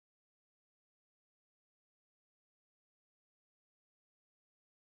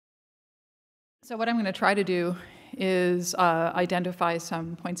So what I'm going to try to do is identify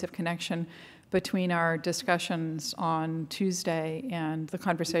some points of connection between our discussions on Tuesday and the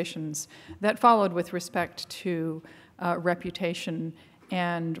conversations that followed with respect to reputation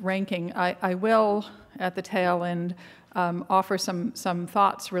and ranking. I will, at the tail end, offer some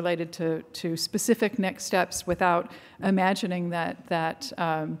thoughts related to specific next steps without imagining that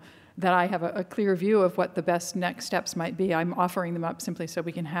I have a clear view of what the best next steps might be. I'm offering them up simply so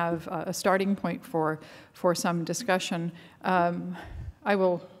we can have a starting point for some discussion. I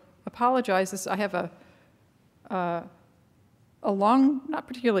will apologize. I have a long, not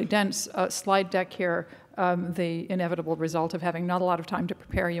particularly dense slide deck here. The inevitable result of having not a lot of time to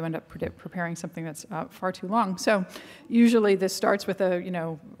prepare, you end up preparing something that's far too long. So usually this starts with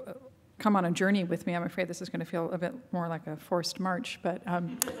come on a journey with me. I'm afraid this is going to feel a bit more like a forced march, but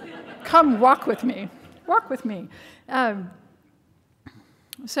come walk with me. Walk with me.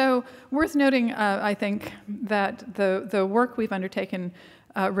 So worth noting, I think, that the work we've undertaken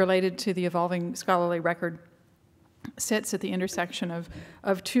related to the evolving scholarly record sits at the intersection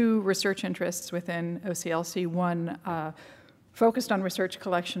of two research interests within OCLC. One focused on research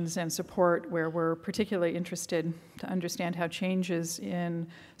collections and support, where we're particularly interested to understand how changes in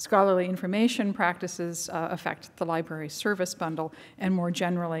scholarly information practices affect the library service bundle, and more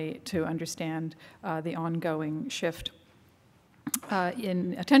generally to understand the ongoing shift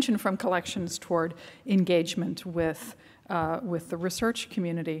in attention from collections toward engagement with the research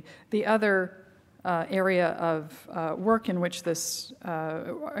community. The other area of work in which this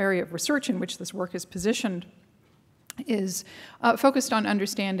area of research in which this work is positioned is focused on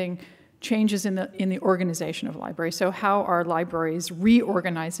understanding changes in the organization of libraries. So how are libraries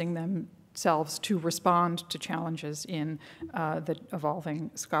reorganizing themselves to respond to challenges in the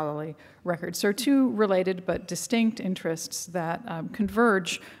evolving scholarly record? So two related but distinct interests that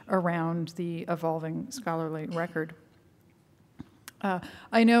converge around the evolving scholarly record.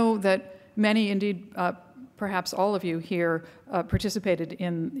 I know that many, indeed, perhaps all of you here participated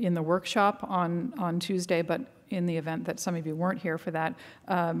in the workshop on Tuesday, but in the event that some of you weren't here for that,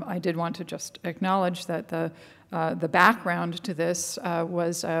 I did want to just acknowledge that the background to this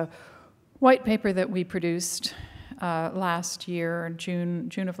was a white paper that we produced last year, June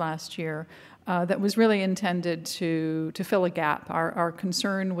of last year, that was really intended to fill a gap. Our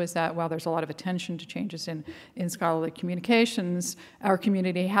concern was that while there's a lot of attention to changes in scholarly communications, our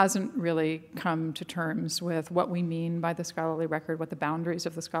community hasn't really come to terms with what we mean by the scholarly record, what the boundaries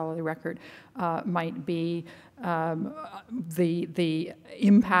of the scholarly record might be, the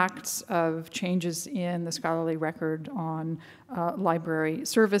impacts of changes in the scholarly record on library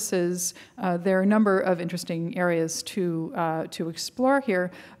services. There are a number of interesting areas to explore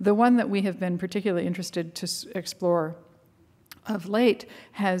here. The one that we have been particularly interested to explore of late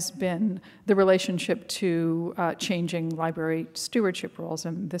has been the relationship to changing library stewardship roles,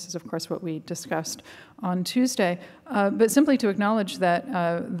 and this is, of course, what we discussed on Tuesday. But simply to acknowledge that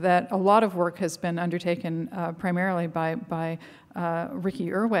a lot of work has been undertaken primarily by Ricky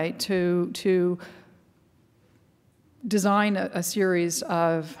Irway to design a series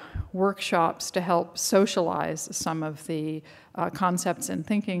of workshops to help socialize some of the concepts and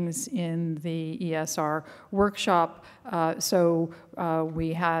thinkings in the ESR workshop. So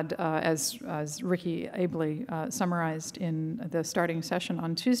we had, as Ricky ably summarized in the starting session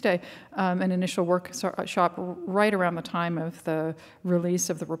on Tuesday, an initial workshop right around the time of the release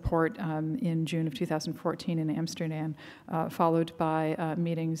of the report in June of 2014 in Amsterdam, followed by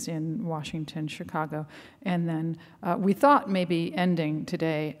meetings in Washington, Chicago, and then we thought maybe ending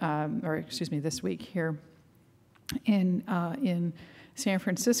today, or excuse me, this week here in San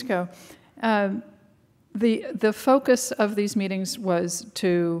Francisco. The focus of these meetings was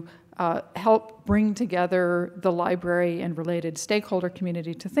to help bring together the library and related stakeholder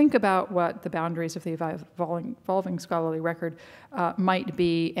community to think about what the boundaries of the evolving scholarly record might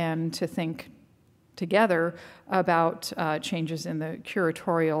be, and to think together about changes in the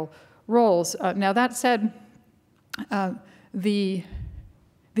curatorial roles. Now that said, the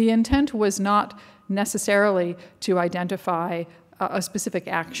intent was not necessarily to identify a specific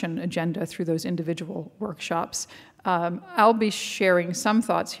action agenda through those individual workshops. I'll be sharing some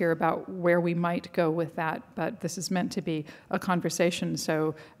thoughts here about where we might go with that, but this is meant to be a conversation,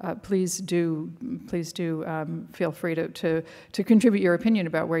 so please do feel free to contribute your opinion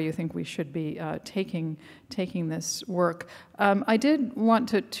about where you think we should be taking this work. I did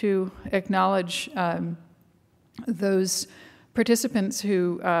want to acknowledge those participants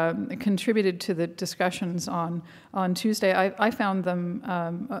who contributed to the discussions on Tuesday. I found them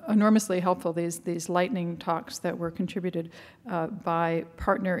enormously helpful, these lightning talks that were contributed by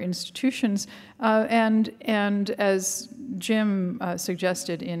partner institutions. And as Jim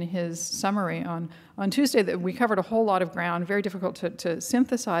suggested in his summary on Tuesday, that we covered a whole lot of ground, very difficult to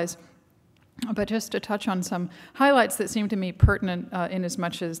synthesize. But just to touch on some highlights that seem to me pertinent in as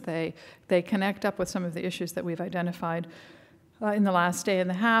much as they connect up with some of the issues that we've identified in the last day and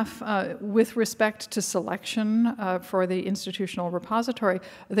a half. With respect to selection for the institutional repository,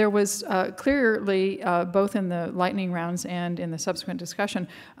 there was clearly, both in the lightning rounds and in the subsequent discussion,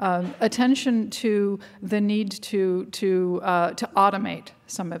 attention to the need to automate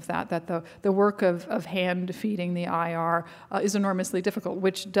some of that the work of hand feeding the IR is enormously difficult,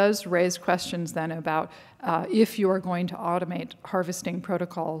 which does raise questions then about if you are going to automate harvesting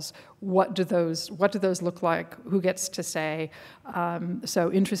protocols, what do those look like? Who gets to say?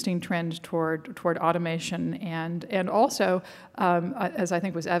 So interesting trend toward automation, and also, as I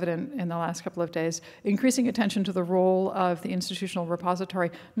think was evident in the last couple of days, increasing attention to the role of the institutional repository,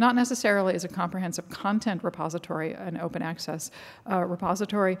 not necessarily as a comprehensive content repository, an open access repository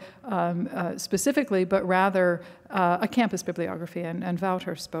specifically, but rather a campus bibliography, and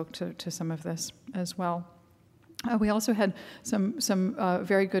Wouter spoke to some of this as well. We also had some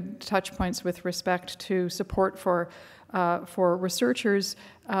very good touch points with respect to support for researchers,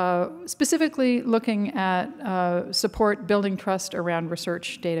 specifically looking at support building trust around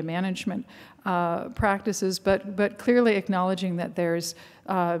research data management practices, but clearly acknowledging that there's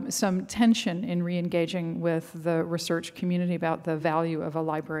some tension in re-engaging with the research community about the value of a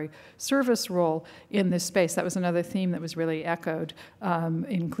library service role in this space. That was another theme that was really echoed,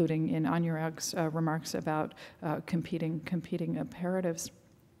 including in Anurag's remarks about competing imperatives.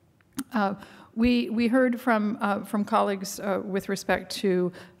 We heard from colleagues with respect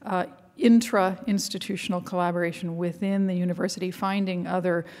to intra-institutional collaboration within the university, finding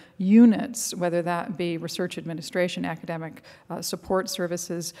other units, whether that be research administration, academic support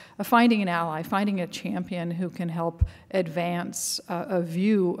services, finding an ally, finding a champion who can help advance a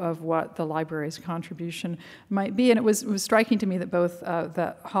view of what the library's contribution might be. And it was striking to me that both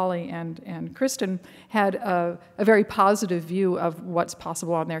that Holly and Kristen had a very positive view of what's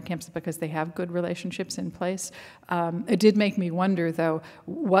possible on their campus because they have good relationships in place. It did make me wonder, though,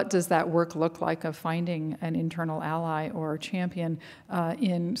 what does that work look like of finding an internal ally or champion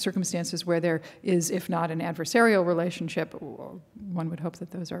in circumstances where there is, if not an adversarial relationship, one would hope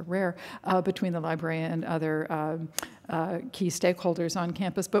that those are rare, between the library and other key stakeholders on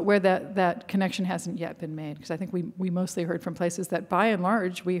campus, but where that connection hasn't yet been made. Because I think we mostly heard from places that, by and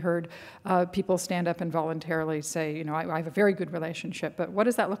large, we heard people stand up and voluntarily say, you know, I have a very good relationship, but what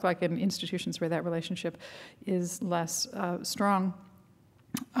does that look like in institutions where that relationship is less strong?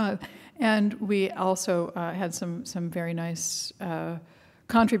 And we also had some very nice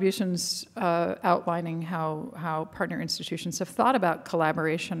contributions outlining how partner institutions have thought about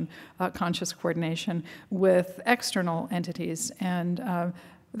collaboration, conscious coordination with external entities, and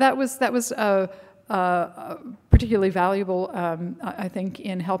that was particularly valuable, I think,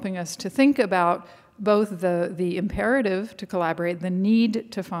 in helping us to think about both the imperative to collaborate, the need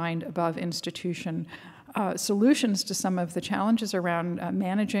to find above institution solutions to some of the challenges around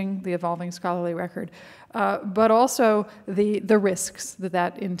managing the evolving scholarly record, but also the risks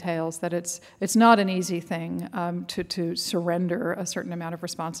that entails, that it's not an easy thing to surrender a certain amount of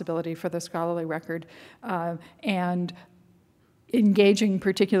responsibility for the scholarly record, and engaging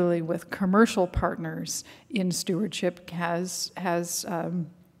particularly with commercial partners in stewardship has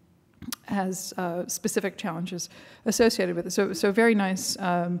specific challenges associated with it. So very nice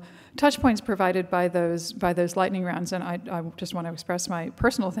touch points provided by those lightning rounds, and I just want to express my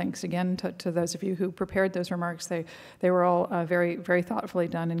personal thanks again to those of you who prepared those remarks. They were all very, very thoughtfully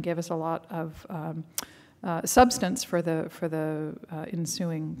done and gave us a lot of substance for the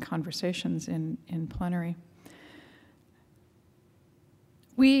ensuing conversations in plenary.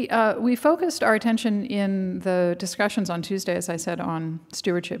 We focused our attention in the discussions on Tuesday, as I said, on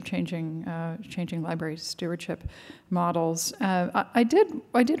stewardship, changing library stewardship models. I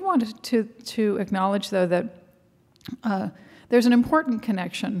did want to acknowledge, though, that there's an important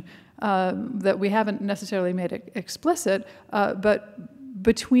connection that we haven't necessarily made explicit, but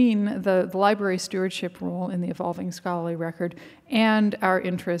between the library stewardship role in the evolving scholarly record and our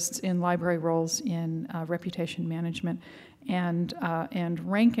interests in library roles in reputation management and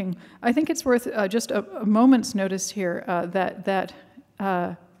ranking. I think it's worth just a moment's notice here that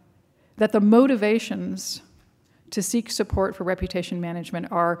the motivations to seek support for reputation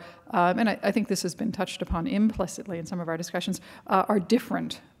management are, and I think this has been touched upon implicitly in some of our discussions, are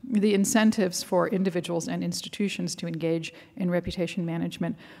different. The incentives for individuals and institutions to engage in reputation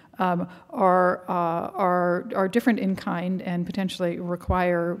management are different in kind and potentially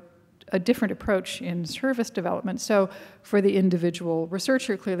require a different approach in service development. So for the individual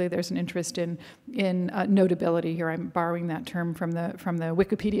researcher, clearly there's an interest in notability. Here I'm borrowing that term from the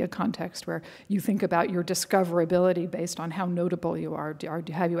Wikipedia context, where you think about your discoverability based on how notable you are.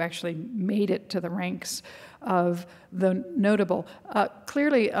 Have you actually made it to the ranks of the notable?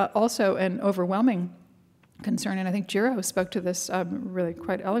 Clearly also an overwhelming concern, and I think Jiro spoke to this really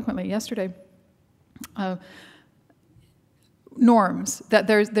quite eloquently yesterday, norms, that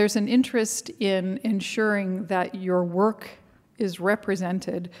there's an interest in ensuring that your work is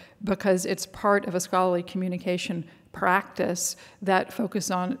represented because it's part of a scholarly communication practice that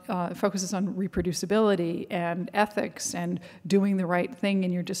focuses on reproducibility and ethics and doing the right thing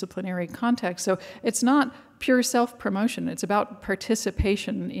in your disciplinary context. So it's not pure self-promotion. It's about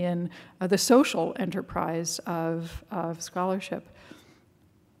participation in the social enterprise of scholarship.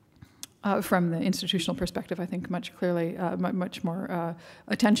 From the institutional perspective, I think much more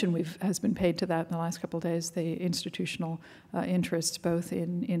attention has been paid to that in the last couple of days. The institutional interests, both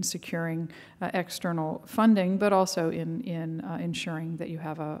in securing external funding, but also in ensuring that you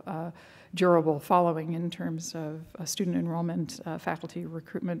have a durable following in terms of student enrollment, faculty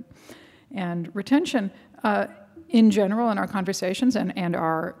recruitment, and retention. In general, in our conversations and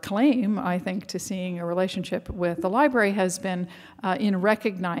our claim, I think, to seeing a relationship with the library has been in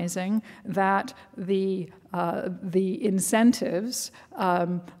recognizing that the incentives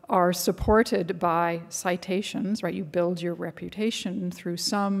are supported by citations, right? You build your reputation through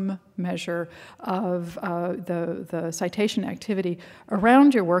some measure of the citation activity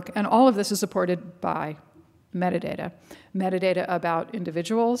around your work, and all of this is supported by metadata. Metadata about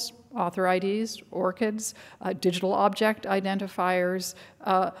individuals, author IDs, ORCIDs, digital object identifiers,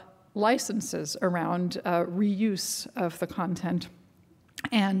 licenses around reuse of the content,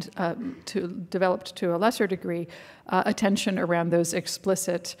 and developed to a lesser degree attention around those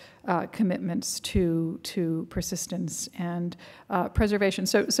explicit commitments to persistence and preservation.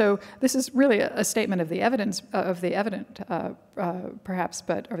 So this is really a statement of the evidence, perhaps,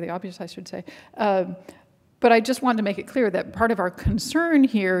 or the obvious, I should say. But I just wanted to make it clear that part of our concern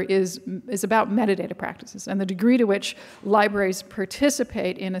here is about metadata practices and the degree to which libraries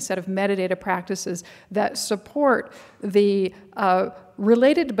participate in a set of metadata practices that support the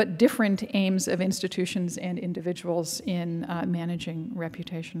related but different aims of institutions and individuals in managing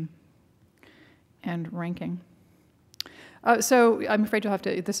reputation and ranking. So I'm afraid you'll have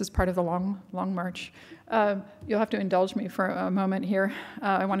to, this is part of the long march. You'll have to indulge me for a moment here.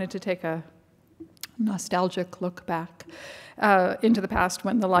 I wanted to take a nostalgic look back into the past,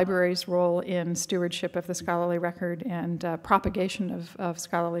 when the library's role in stewardship of the scholarly record and propagation of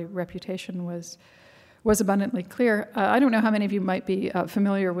scholarly reputation was abundantly clear. I don't know how many of you might be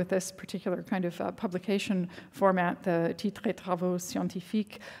familiar with this particular kind of publication format, the titres et travaux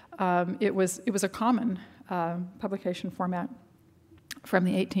scientifiques. It was a common publication format from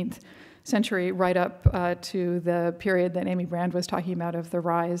the 18th century right up to the period that Amy Brand was talking about of the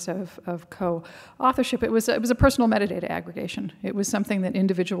rise of co-authorship. It was a personal metadata aggregation. It was something that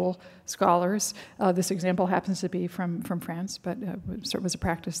individual scholars, this example happens to be from France, but it was a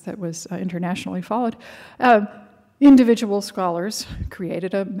practice that was internationally followed. Individual scholars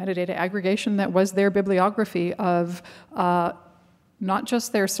created a metadata aggregation that was their bibliography of not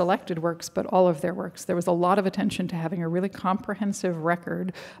just their selected works, but all of their works. There was a lot of attention to having a really comprehensive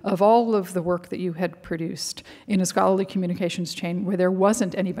record of all of the work that you had produced in a scholarly communications chain where there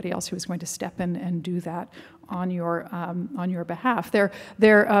wasn't anybody else who was going to step in and do that on your behalf. They're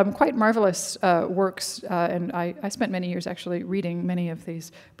quite marvelous works, and I spent many years actually reading many of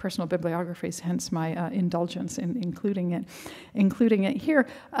these personal bibliographies, hence my indulgence in including it here.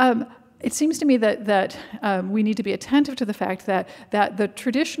 It seems to me that we need to be attentive to the fact that the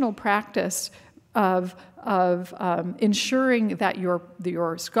traditional practice of ensuring that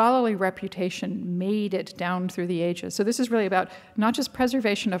your scholarly reputation made it down through the ages. So this is really about not just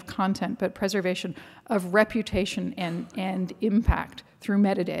preservation of content, but preservation of reputation and impact through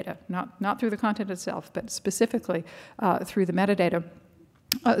metadata, not through the content itself, but specifically through the metadata.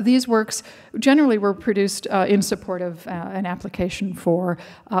 These works generally were produced in support of an application for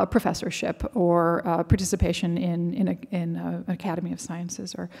professorship or participation in an Academy of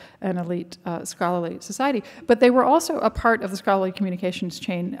Sciences or an elite scholarly society. But they were also a part of the scholarly communications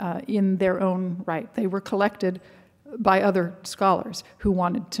chain in their own right. They were collected by other scholars who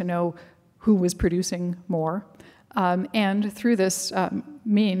wanted to know who was producing more, And through this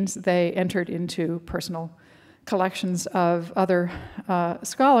means, they entered into personal collections of other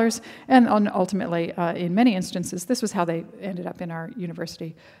scholars, and ultimately, in many instances, this was how they ended up in our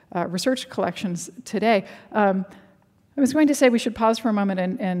university research collections today. I was going to say we should pause for a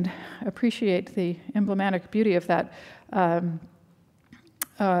moment and appreciate the emblematic beauty of that,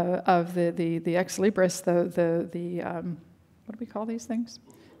 of the ex libris, what do we call these things?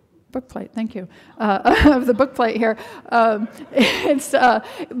 Bookplate, thank you, of the bookplate here. It's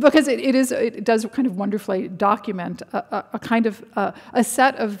because it does kind of wonderfully document a kind of a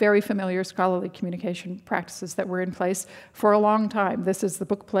set of very familiar scholarly communication practices that were in place for a long time. This is the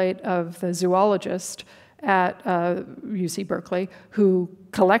bookplate of the zoologist at UC Berkeley, who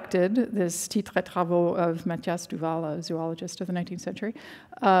collected this titres et travaux of Mathias Duval, a zoologist of the 19th century,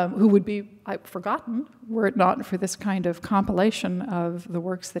 who would be forgotten were it not for this kind of compilation of the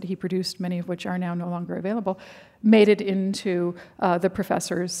works that he produced, many of which are now no longer available, made it into the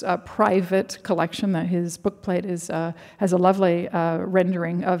professor's private collection. That his bookplate has a lovely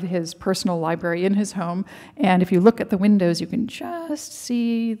rendering of his personal library in his home, and if you look at the windows, you can just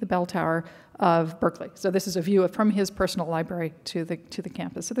see the bell tower of Berkeley. So this is a view from his personal library to the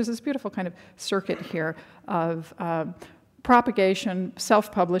campus. So there's this beautiful kind of circuit here of propagation,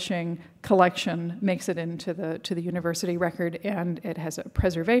 self-publishing, collection, makes it into the university record, and it has a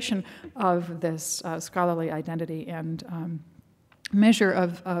preservation of this scholarly identity and measure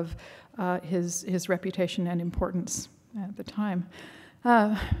of his reputation and importance at the time.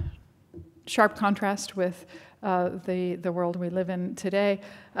 Sharp contrast with the world we live in today.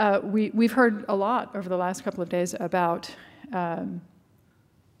 We've heard a lot over the last couple of days about the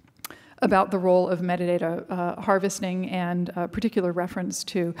role of metadata harvesting and particular reference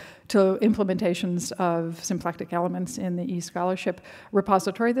to implementations of symplectic elements in the e-scholarship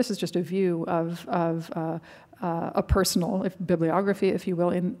repository. This is just a view of a personal bibliography, if you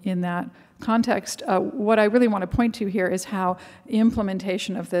will, in that context. What I really want to point to here is how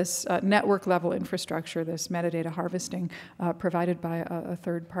implementation of this network-level infrastructure, this metadata harvesting provided by a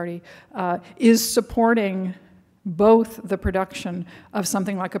third party, is supporting both the production of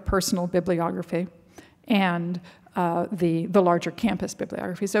something like a personal bibliography and the larger campus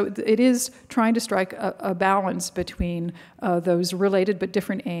bibliography. So it is trying to strike a balance between those related but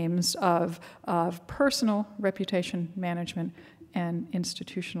different aims of personal reputation management and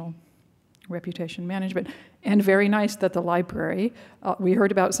institutional reputation management. And very nice that the library, we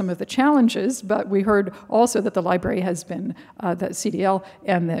heard about some of the challenges, but we heard also that the library has been, that CDL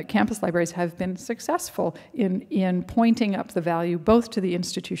and the campus libraries have been successful in pointing up the value both to the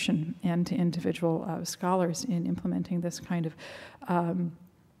institution and to individual scholars in implementing this kind of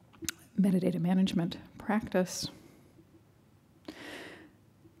metadata management practice.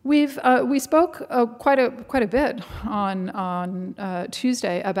 We spoke quite a bit on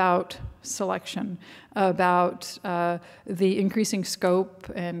Tuesday about selection, about the increasing scope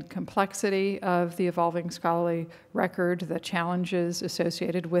and complexity of the evolving scholarly record, the challenges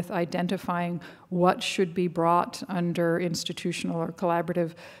associated with identifying what should be brought under institutional or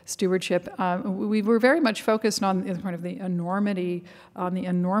collaborative stewardship. We were very much focused on kind of the enormity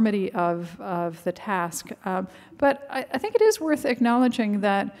of the task, but I think it is worth acknowledging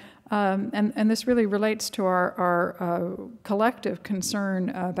that. And this really relates to our collective concern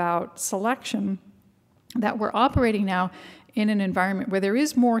about selection, that we're operating now in an environment where there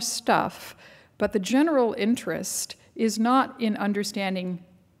is more stuff, but the general interest is not in understanding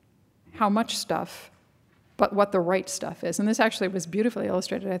how much stuff, but what the right stuff is. And this actually was beautifully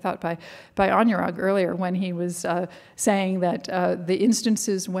illustrated, I thought, by Anurag earlier when he was saying that the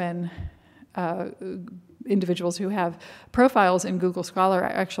instances when individuals who have profiles in Google Scholar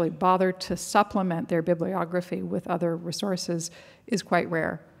actually bother to supplement their bibliography with other resources is quite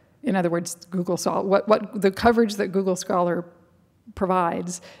rare. In other words, Google Scholar, what the coverage that Google Scholar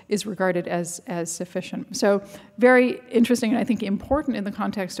provides is regarded as sufficient. So very interesting and I think important in the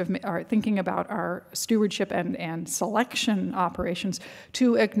context of our thinking about our stewardship and selection operations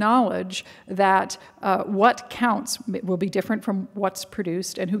to acknowledge that what counts will be different from what's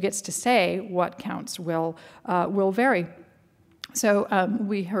produced, and who gets to say what counts will vary. So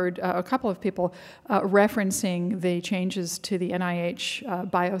we heard a couple of people referencing the changes to the NIH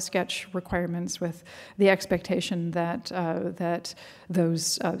BioSketch requirements, with the expectation that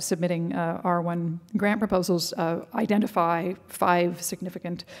those submitting R1 grant proposals identify 5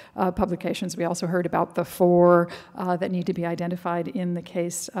 significant publications. We also heard about the 4 that need to be identified in the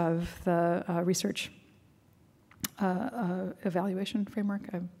case of the research evaluation framework,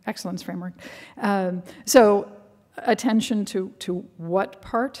 excellence framework. So attention to what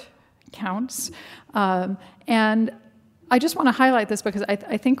part counts. And I just want to highlight this because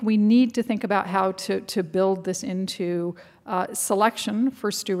I think we need to think about how to build this into selection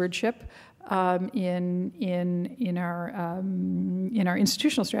for stewardship in our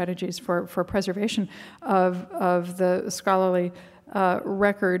institutional strategies for preservation of the scholarly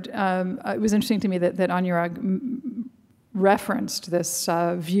record. It was interesting to me that Anurag referenced this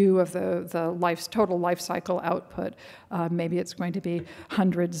view of the total life cycle output. Maybe it's going to be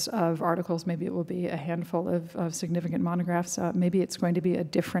hundreds of articles, maybe it will be a handful of significant monographs, maybe it's going to be a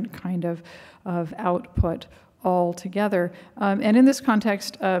different kind of output altogether. And in this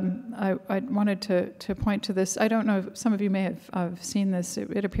context, I wanted to point to this. I don't know if some of you may have seen this.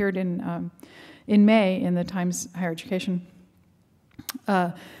 It appeared in May in the Times Higher Education.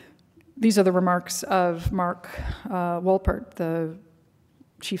 These are the remarks of Mark Wolpert, the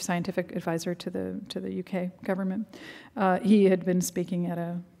chief scientific advisor to the UK government. He had been speaking at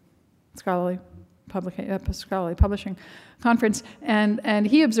a scholarly publishing conference, and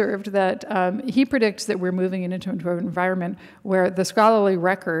he observed that he predicts that we're moving into an environment where the scholarly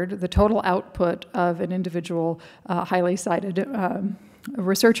record, the total output of an individual highly cited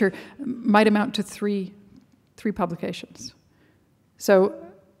researcher, might amount to three publications. So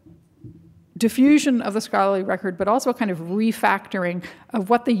diffusion of the scholarly record, but also a kind of refactoring of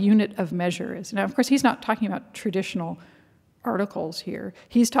what the unit of measure is. Now, of course, he's not talking about traditional articles here.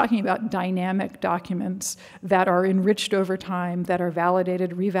 He's talking about dynamic documents that are enriched over time, that are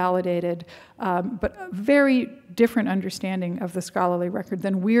validated, revalidated, but a very different understanding of the scholarly record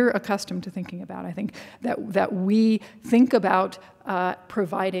than we're accustomed to thinking about. I think that we think about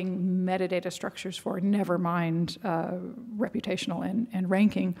providing metadata structures for, never mind reputational and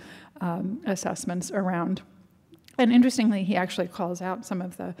ranking assessments around. And interestingly, he actually calls out some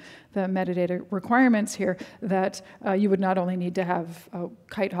of the metadata requirements here that you would not only need to have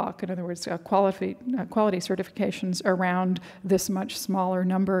kite hawk, in other words, quality certifications around this much smaller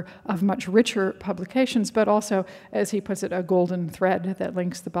number of much richer publications, but also, as he puts it, a golden thread that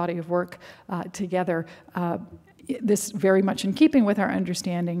links the body of work together. This very much in keeping with our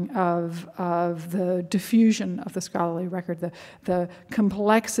understanding of the diffusion of the scholarly record, the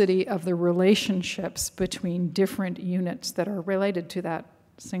complexity of the relationships between different units that are related to that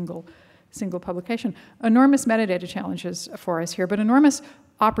single publication. Enormous metadata challenges for us here, but enormous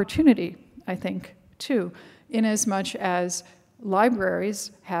opportunity, I think, too, inasmuch as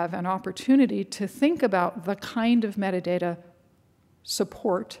libraries have an opportunity to think about the kind of metadata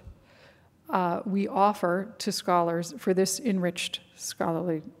support we offer to scholars for this enriched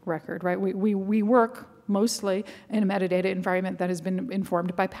scholarly record, right? We work mostly in a metadata environment that has been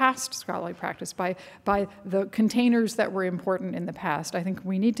informed by past scholarly practice, by the containers that were important in the past. I think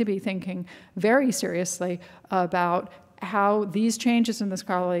we need to be thinking very seriously about how these changes in the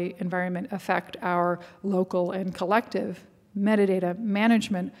scholarly environment affect our local and collective metadata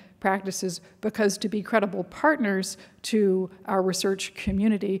management practices, because to be credible partners to our research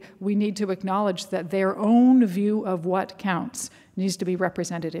community, we need to acknowledge that their own view of what counts needs to be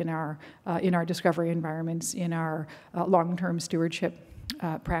represented in our discovery environments, in our long-term stewardship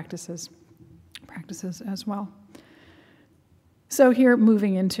practices as well. So here,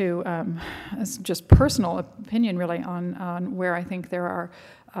 moving into just personal opinion, really, on where I think there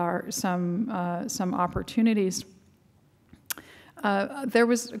are some opportunities. There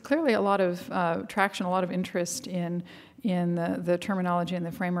was clearly a lot of traction, a lot of interest in the terminology and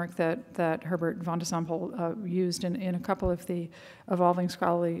the framework that Herbert von de Sompel used in a couple of the Evolving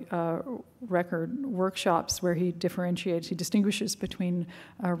Scholarly Record workshops, where he distinguishes between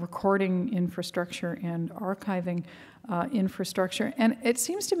recording infrastructure and archiving infrastructure. And it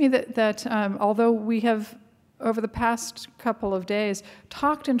seems to me that although we have, over the past couple of days,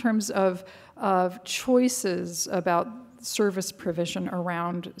 talked in terms of choices about service provision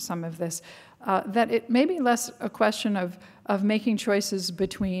around some of this, that it may be less a question of making choices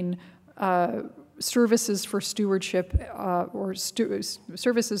between services for stewardship or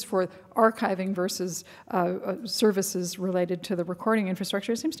services for archiving versus services related to the recording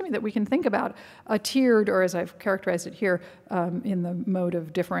infrastructure. It seems to me that we can think about a tiered, or as I've characterized it here in the mode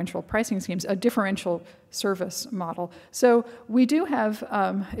of differential pricing schemes, a differential service model. So we do have,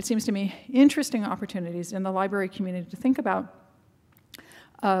 it seems to me, interesting opportunities in the library community to think about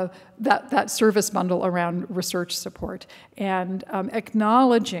that service bundle around research support, and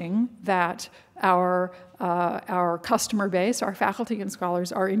acknowledging that our customer base, our faculty and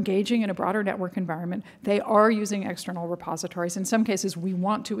scholars are engaging in a broader network environment. They are using external repositories. In some cases, we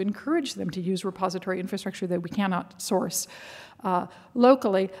want to encourage them to use repository infrastructure that we cannot source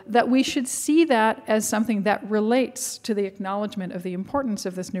locally, that we should see that as something that relates to the acknowledgement of the importance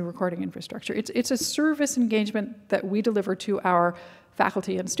of this new recording infrastructure. It's a service engagement that we deliver to our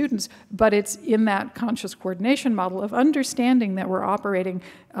faculty and students, but it's in that conscious coordination model of understanding that we're operating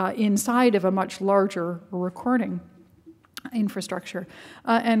inside of a much larger recording infrastructure.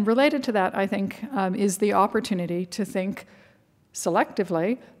 And related to that, I think, is the opportunity to think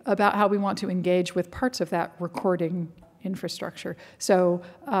selectively about how we want to engage with parts of that recording infrastructure. So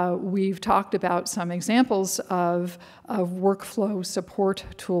we've talked about some examples of workflow support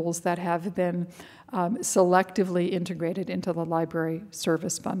tools that have been selectively integrated into the library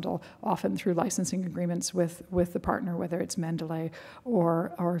service bundle, often through licensing agreements with the partner, whether it's Mendeley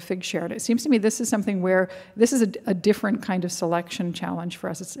or Figshare. And it seems to me this is something where this is a different kind of selection challenge for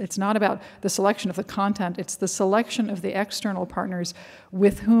us. It's not about the selection of the content, it's the selection of the external partners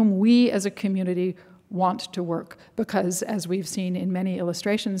with whom we as a community want to work, because as we've seen in many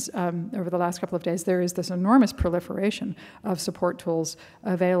illustrations over the last couple of days, there is this enormous proliferation of support tools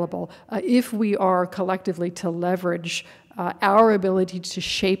available. If we are collectively to leverage our ability to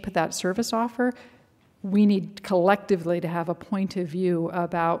shape that service offer, we need collectively to have a point of view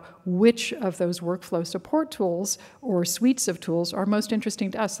about which of those workflow support tools or suites of tools are most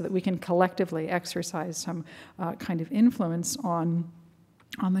interesting to us, so that we can collectively exercise some kind of influence on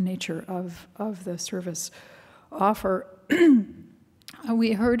the nature of the service offer.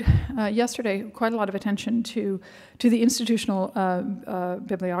 We heard yesterday quite a lot of attention to the institutional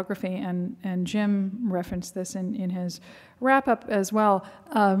bibliography, and Jim referenced this in his wrap-up as well.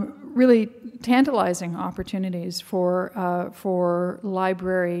 Really tantalizing opportunities for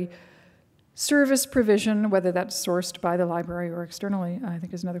library service provision, whether that's sourced by the library or externally, I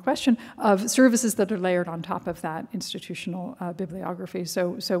think is another question, of services that are layered on top of that institutional bibliography.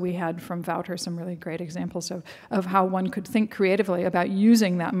 So we had from Wouter some really great examples of how one could think creatively about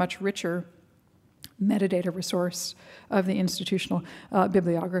using that much richer metadata resource of the institutional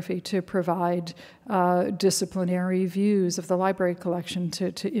bibliography to provide disciplinary views of the library collection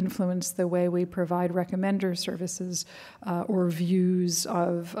to influence the way we provide recommender services or views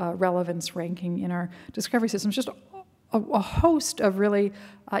of relevance ranking in our discovery systems. Just a host of really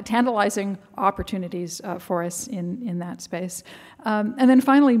tantalizing opportunities for us in that space. And then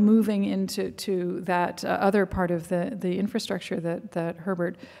finally moving into that other part of the infrastructure that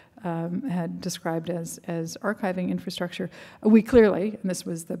Herbert had described as archiving infrastructure. We clearly, and this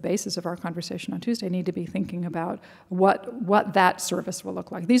was the basis of our conversation on Tuesday, need to be thinking about what that service will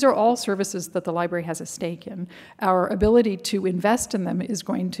look like. These are all services that the library has a stake in. Our ability to invest in them is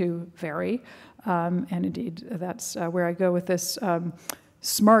going to vary, and indeed that's where I go with this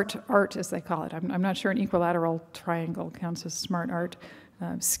smart art, as they call it. I'm not sure an equilateral triangle counts as smart art.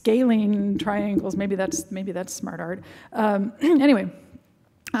 Scaling triangles, maybe that's smart art. Anyway.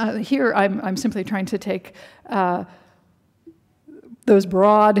 Here, I'm simply trying to take those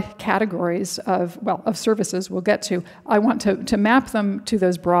broad categories of services we'll get to. I want to map them to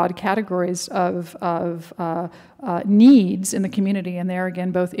those broad categories of needs in the community, and there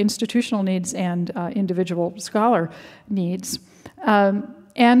again, both institutional needs and individual scholar needs,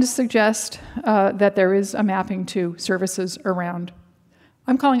 and suggest that there is a mapping to services around.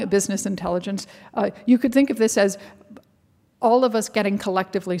 I'm calling it business intelligence. You could think of this as all of us getting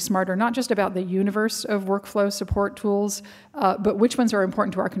collectively smarter, not just about the universe of workflow support tools, but which ones are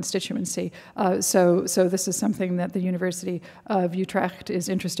important to our constituency. So this is something that the University of Utrecht is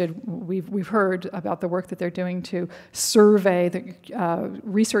interested. We've heard about the work that they're doing to survey the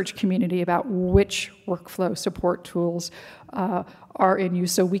research community about which workflow support tools are in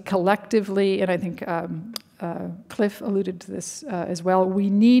use. So we collectively, and I think Cliff alluded to this as well, we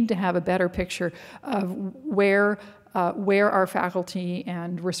need to have a better picture of where our faculty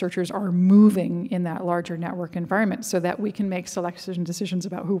and researchers are moving in that larger network environment, so that we can make selection decisions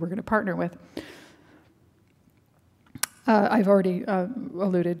about who we're going to partner with. I've already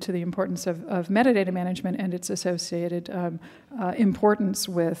alluded to the importance of metadata management and its associated importance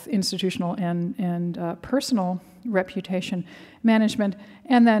with institutional and personal reputation management.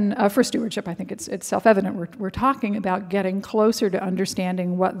 And then for stewardship, I think it's self-evident. We're talking about getting closer to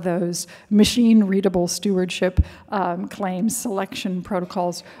understanding what those machine-readable stewardship claims, selection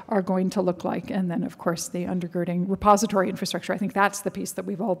protocols are going to look like. And then, of course, the undergirding repository infrastructure. I think that's the piece that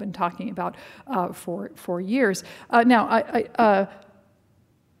we've all been talking about for years. Now,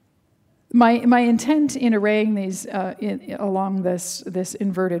 my intent in arraying these along this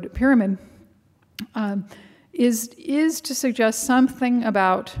inverted pyramid is to suggest something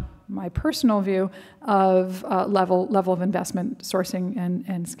about my personal view of level of investment, sourcing,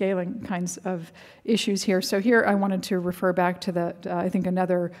 and scaling kinds of issues here. So here I wanted to refer back to the, I think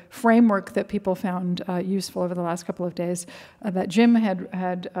another framework that people found useful over the last couple of days that Jim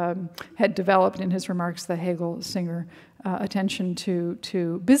had developed in his remarks, the Hegel-Singer attention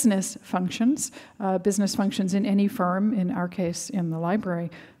to business functions in any firm, in our case in the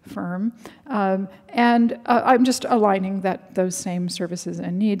library firm, and I'm just aligning those same services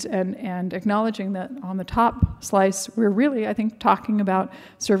and needs and acknowledging that on the top slice we're really, I think, talking about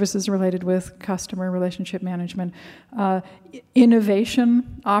services related with customer relationship management,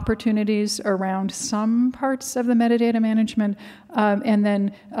 innovation opportunities around some parts of the metadata management, and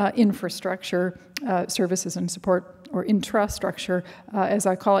then infrastructure services and support, or intrastructure, as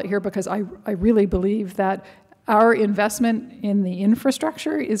I call it here, because I really believe that our investment in the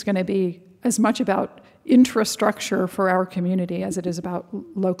infrastructure is going to be as much about infrastructure for our community as it is about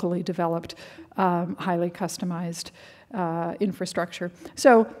locally developed, highly customized infrastructure.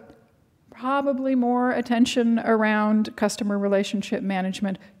 So probably more attention around customer relationship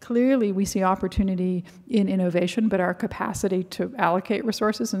management. Clearly, we see opportunity in innovation, but our capacity to allocate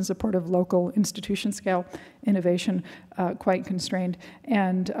resources in support of local institution scale innovation quite constrained.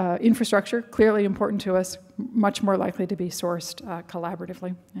 And infrastructure, clearly important to us, much more likely to be sourced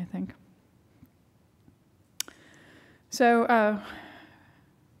collaboratively, I think. So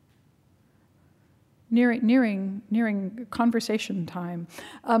nearing conversation time.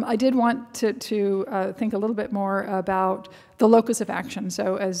 I did want to think a little bit more about the locus of action.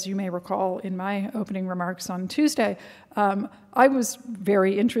 So as you may recall in my opening remarks on Tuesday, I was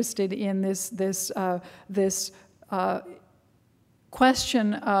very interested in this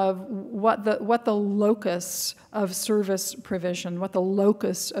question of what the locus of service provision, what the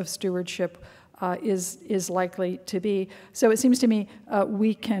locus of stewardship is likely to be. So it seems to me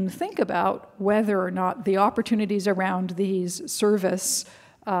we can think about whether or not the opportunities around these service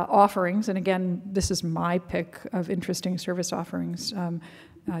offerings, and again, this is my pick of interesting service offerings.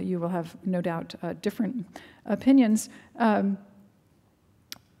 You will have no doubt different opinions.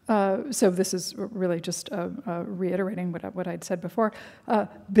 So this is really just reiterating what I'd said before.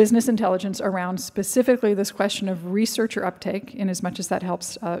 Business intelligence around specifically this question of researcher uptake, in as much as that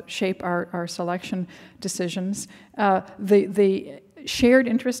helps shape our selection decisions. The shared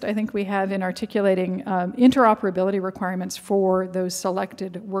interest I think we have in articulating interoperability requirements for those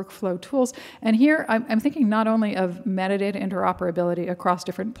selected workflow tools. And here I'm thinking not only of metadata interoperability across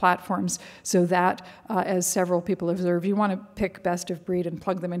different platforms, so that, as several people observe, you want to pick best of breed and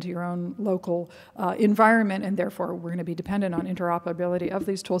plug them into your own local environment, and therefore we're going to be dependent on interoperability of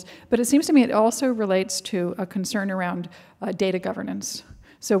these tools. But it seems to me it also relates to a concern around data governance.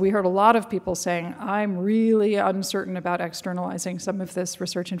 So we heard a lot of people saying, I'm really uncertain about externalizing some of this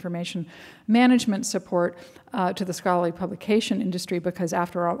research information management support to the scholarly publication industry, because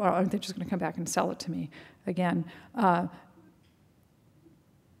after all, aren't they just going to come back and sell it to me again?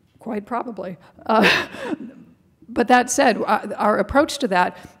 Quite probably. But that said, our approach to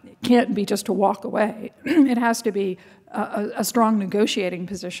that can't be just to walk away. It has to be a strong negotiating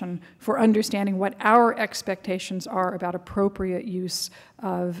position for understanding what our expectations are about appropriate use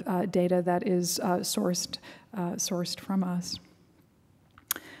of data that is sourced from us.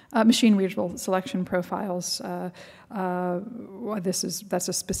 Machine readable selection profiles. That's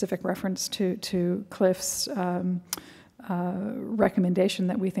a specific reference to Cliff's recommendation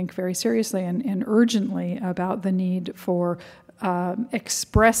that we think very seriously and urgently about the need for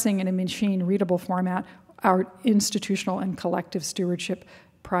expressing in a machine readable format our institutional and collective stewardship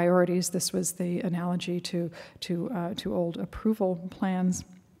priorities. This was the analogy to old approval plans,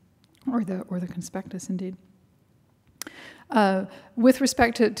 or the conspectus, indeed. With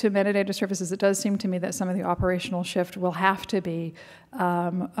respect to metadata services, it does seem to me that some of the operational shift will have to be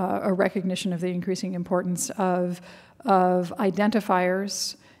a recognition of the increasing importance of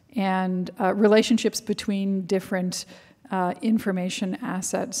identifiers and relationships between different information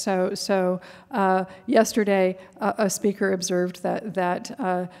assets. So yesterday, a speaker observed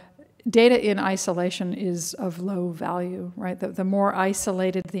that data in isolation is of low value, right? The more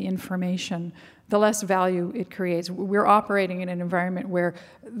isolated the information, the less value it creates. We're operating in an environment where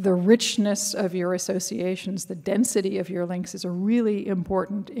the richness of your associations, the density of your links is a really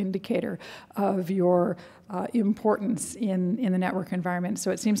important indicator of your importance in the network environment.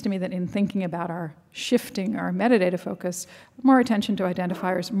 So it seems to me that in thinking about shifting our metadata focus, more attention to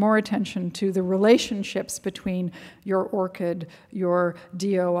identifiers, more attention to the relationships between your ORCID, your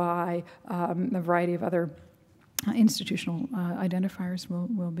DOI, a variety of other institutional identifiers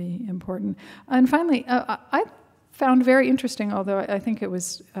will be important. And finally, I found very interesting, although I think it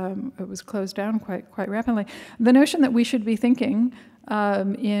was closed down quite rapidly, the notion that we should be thinking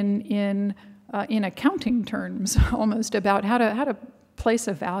in accounting terms almost about how to place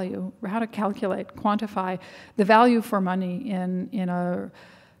a value, or how to calculate, quantify the value for money in a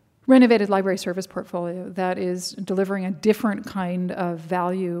renovated library service portfolio that is delivering a different kind of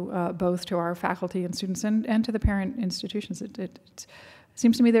value both to our faculty and students and to the parent institutions. It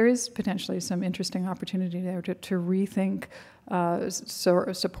seems to me there is potentially some interesting opportunity there to rethink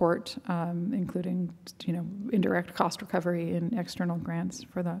support, including indirect cost recovery in external grants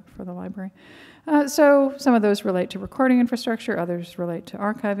for the library. So some of those relate to recording infrastructure, others relate to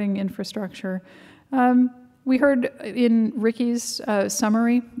archiving infrastructure. We heard in Ricky's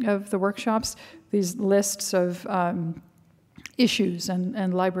summary of the workshops these lists of issues,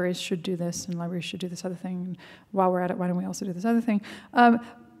 and libraries should do this, and libraries should do this other thing. And while we're at it, why don't we also do this other thing?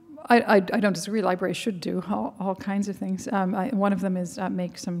 I don't disagree. Libraries should do all kinds of things. One of them is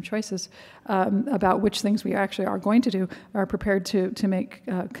make some choices about which things we actually are going to do, are prepared to make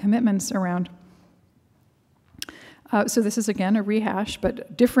commitments around. So this is, again, a rehash,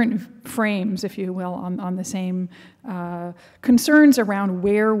 but different frames, if you will, on the same concerns around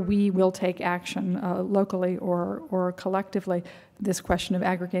where we will take action locally or collectively. This question of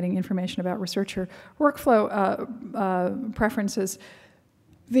aggregating information about researcher workflow preferences.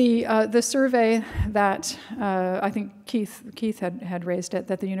 The survey that I think Keith had raised it,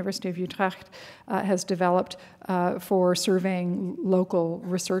 that the University of Utrecht has developed for surveying local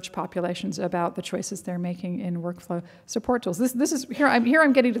research populations about the choices they're making in workflow support tools. This is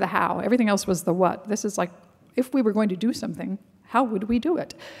I'm getting to the how. Everything else was the what. This is like, if we were going to do something, how would we do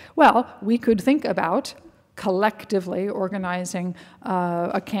it? Well, we could think about collectively organizing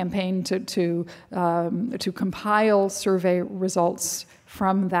a campaign to compile survey results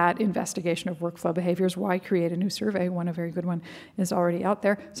from that investigation of workflow behaviors. Why create a new survey when a very good one is already out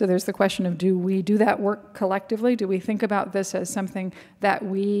there? So there's the question of, do we do that work collectively? Do we think about this as something that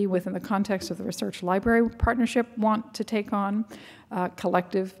we, within the context of the Research Library Partnership, want to take on,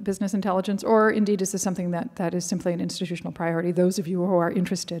 collective business intelligence, or indeed is this something that is simply an institutional priority? Those of you who are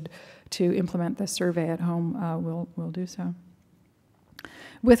interested to implement this survey at home will do so.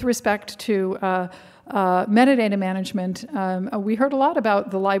 With respect to metadata management, we heard a lot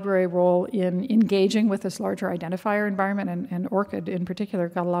about the library role in engaging with this larger identifier environment, and ORCID in particular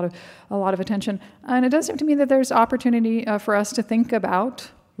got a lot of attention. And it does seem to me that there's opportunity for us to think about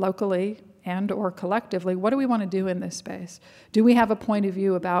locally and or collectively, what do we want to do in this space? Do we have a point of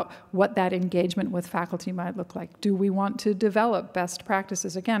view about what that engagement with faculty might look like? Do we want to develop best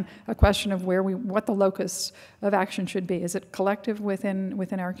practices? Again, a question of what the locus of action should be. Is it collective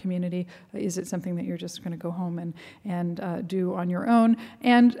within our community? Is it something that you're just going to go home and do on your own?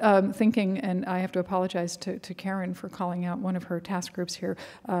 And thinking, and I have to apologize to Karen for calling out one of her task groups here.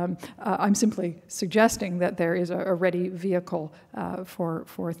 I'm simply suggesting that there is a ready vehicle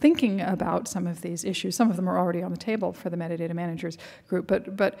for thinking about some of these issues. Some of them are already on the table for the metadata managers group,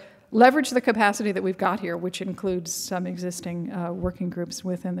 but leverage the capacity that we've got here, which includes some existing working groups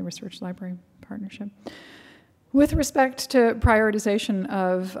within the Research Library Partnership. With respect to prioritization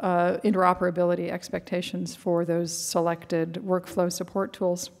of interoperability expectations for those selected workflow support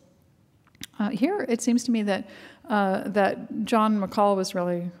tools, here it seems to me that John McCall was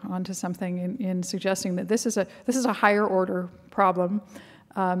really onto something in suggesting that this is a higher order problem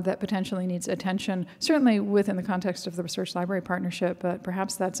that potentially needs attention, certainly within the context of the Research Library Partnership, but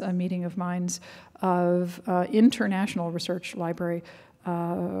perhaps that's a meeting of minds of international research library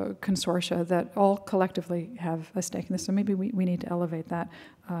consortia that all collectively have a stake in this. So maybe we need to elevate that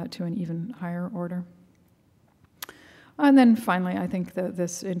to an even higher order. And then finally, I think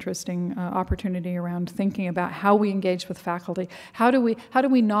this interesting opportunity around thinking about how we engage with faculty. How do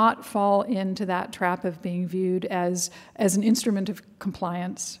we not fall into that trap of being viewed as an instrument of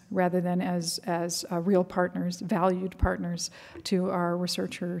compliance rather than as real partners, valued partners to our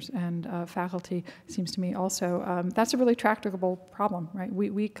researchers and faculty? Seems to me also that's a really tractable problem, right?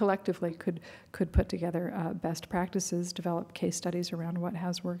 We collectively could put together best practices, develop case studies around what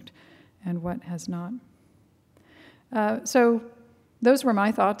has worked and what has not. So those were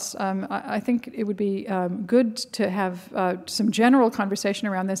my thoughts. I think it would be good to have some general conversation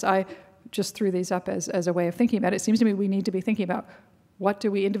around this. I just threw these up as a way of thinking about it. It seems to me we need to be thinking about what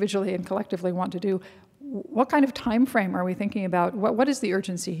do we individually and collectively want to do. what kind of time frame are we thinking about? What is the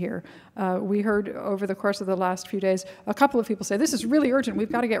urgency here? We heard over the course of the last few days a couple of people say, this is really urgent,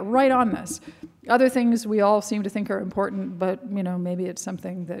 we've got to get right on this. Other things we all seem to think are important, but maybe it's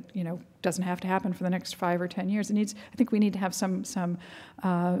something that doesn't have to happen for the next 5 or 10 years. I think we need to have some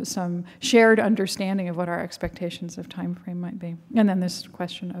shared understanding of what our expectations of time frame might be. And then this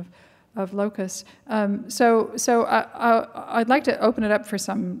question of locus. So I'd like to open it up for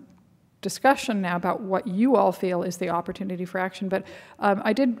some discussion now about what you all feel is the opportunity for action. But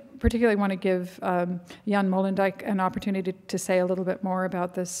I did particularly want to give Jan Molendijk an opportunity to say a little bit more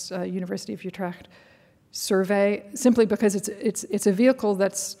about this University of Utrecht survey, simply because it's a vehicle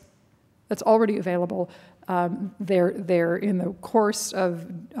that's already available. They're in the course of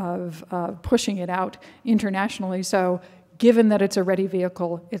pushing it out internationally. So given that it's a ready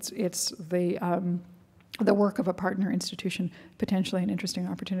vehicle, it's the work of a partner institution, potentially an interesting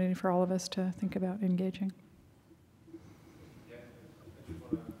opportunity for all of us to think about engaging. Yeah, I just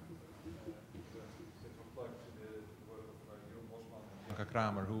want to plug to the work of Jeroen Bosman and Bianca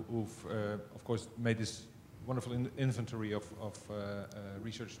Kramer, who've, of course, made this wonderful inventory of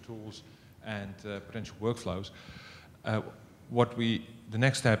research tools and potential workflows. The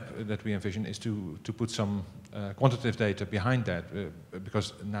next step that we envision is to put some quantitative data behind that,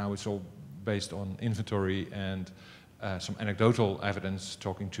 because now it's all based on inventory and some anecdotal evidence,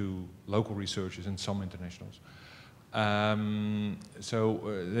 talking to local researchers and some internationals.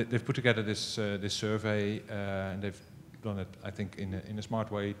 They've put together this survey, and they've done it, I think, in a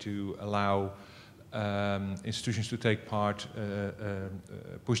smart way to allow institutions to take part,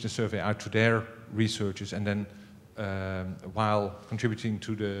 push the survey out to their researchers, and then while contributing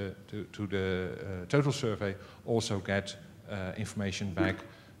to the total survey, also get information back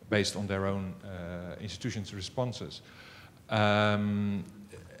based on their own institutions' responses. I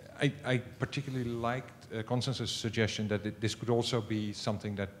particularly liked Constance's suggestion that this could also be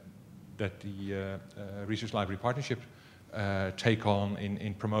something that the Research Library Partnership take on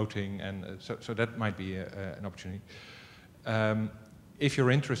in promoting, and so that might be an opportunity. If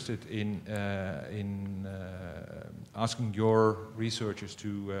you're interested in asking your researchers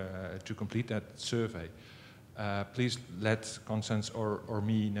to complete that survey, please let Constance or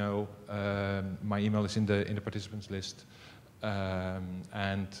me know. My email is in the participants list,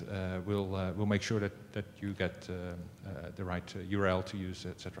 and we'll make sure that you get the right URL to use,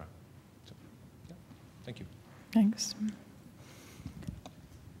 etc. So, yeah. Thank you. Thanks.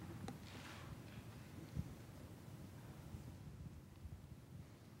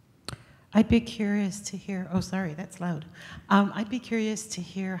 I'd be curious to hear, oh, sorry, that's loud. I'd be curious to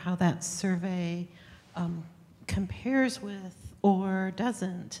hear how that survey compares with or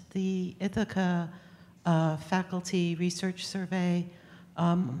doesn't the Ithaca faculty research survey.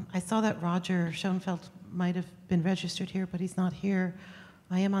 I saw that Roger Schoenfeld might have been registered here, but he's not here.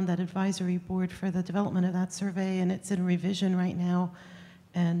 I am on that advisory board for the development of that survey, and it's in revision right now.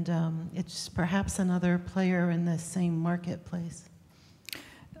 And it's perhaps another player in the same marketplace.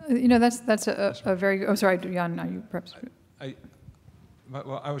 That's a very. Oh, sorry, Jan. Now you perhaps.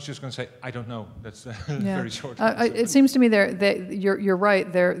 Well, I was just going to say I don't know. That's very short. It seems to me you're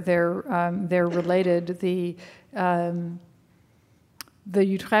right. They're related. The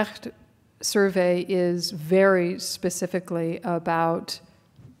Utrecht survey is very specifically about,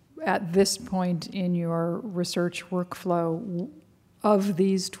 at this point in your research workflow, of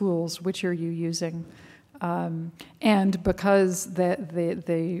these tools, which are you using? And because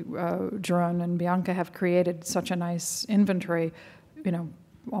Jeroen and Bianca have created such a nice inventory,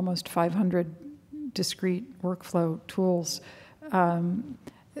 almost 500 discrete workflow tools,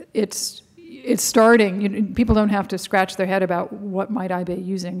 it's starting. People don't have to scratch their head about what might I be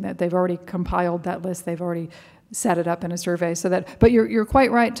using. That they've already compiled that list. They've already set it up in a survey. But you're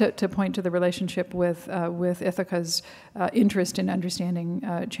quite right to point to the relationship with Ithaca's interest in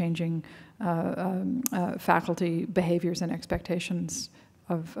understanding changing faculty behaviors and expectations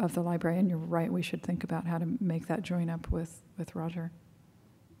of the library. And you're right, we should think about how to make that join up with Roger.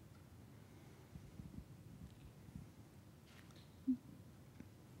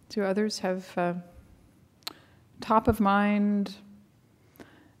 Do others have top of mind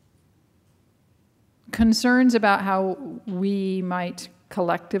concerns about how we might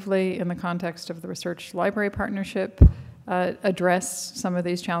collectively, in the context of the Research Library Partnership, address some of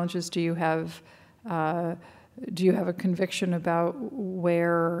these challenges? Do you have a conviction about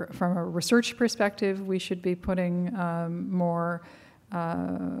where, from a research perspective, we should be putting more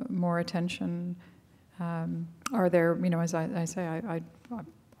attention? Are there, as I say, I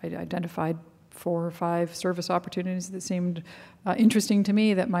identified 4 or 5 service opportunities that seemed interesting to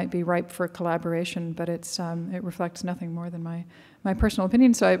me that might be ripe for collaboration, but it reflects nothing more than my personal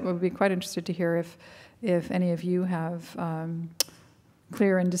opinion. So I would be quite interested to hear if any of you have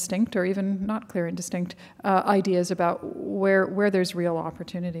clear and distinct, or even not clear and distinct, ideas about where there's real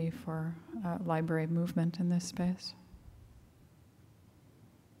opportunity for library movement in this space.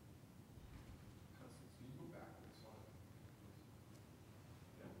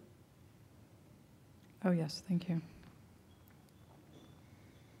 Oh yes, thank you.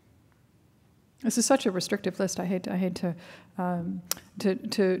 This is such a restrictive list. I hate to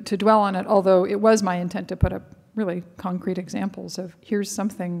dwell on it. Although it was my intent to put up really concrete examples of here's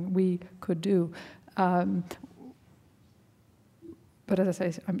something we could do. But as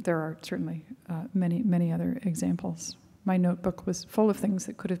I say, there are certainly many other examples. My notebook was full of things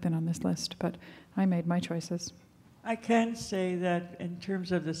that could have been on this list, but I made my choices. I can say that in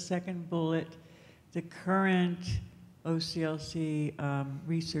terms of the second bullet, the current OCLC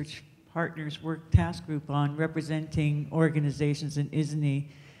research partners work task group on representing organizations in ISNI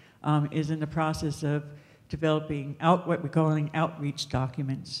is in the process of developing what we're calling outreach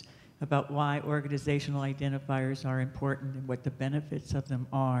documents about why organizational identifiers are important and what the benefits of them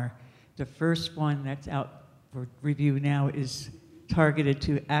are. The first one that's out for review now is targeted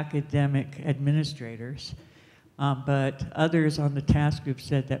to academic administrators. But others on the task group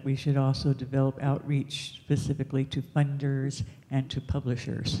said that we should also develop outreach specifically to funders and to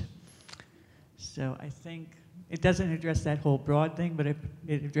publishers. So I think it doesn't address that whole broad thing, but it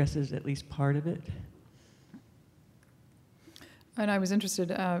addresses at least part of it. And I was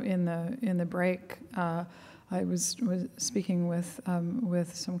interested in the break. I was speaking with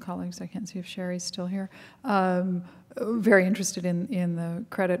some colleagues. I can't see if Sherry's still here. Very interested in the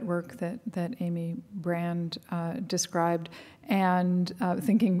credit work that Amy Brand described, and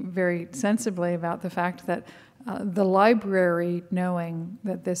thinking very sensibly about the fact that the library, knowing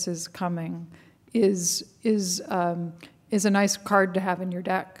that this is coming, is a nice card to have in your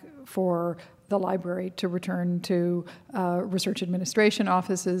deck for the library to return to research administration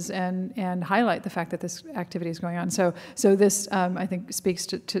offices and highlight the fact that this activity is going on. So this, I think, speaks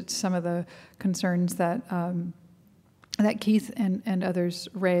to some of the concerns that Keith and others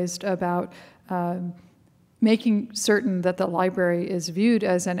raised about making certain that the library is viewed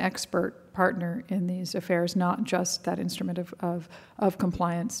as an expert partner in these affairs, not just that instrument of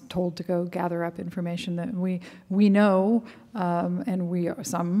compliance told to go gather up information that we know, and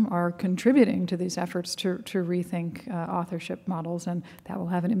some are contributing to these efforts to rethink authorship models, and that will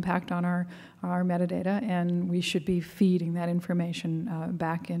have an impact on our metadata, and we should be feeding that information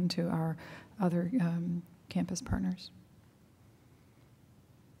back into our other campus partners.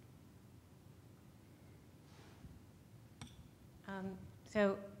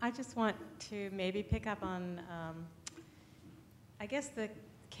 So I just want to maybe pick up on, I guess, the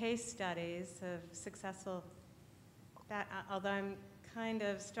case studies of successful, although I'm kind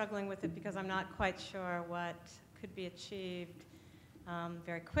of struggling with it because I'm not quite sure what could be achieved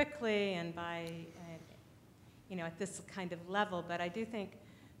very quickly and by, at this kind of level. But I do think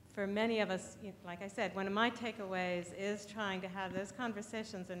for many of us, like I said, one of my takeaways is trying to have those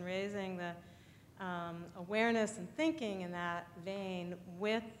conversations and raising the awareness and thinking in that vein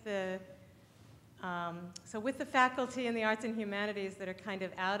with the faculty in the arts and humanities that are kind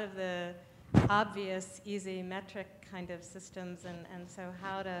of out of the obvious, easy metric kind of systems, and so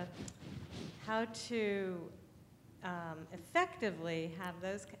how to effectively have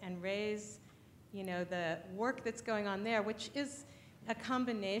those and raise, the work that's going on there, which is a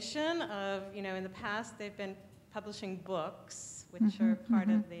combination of, in the past they've been publishing books, which are part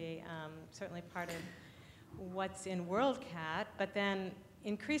of the, certainly part of what's in WorldCat, but then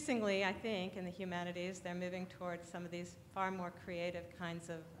increasingly, I think, in the humanities, they're moving towards some of these far more creative kinds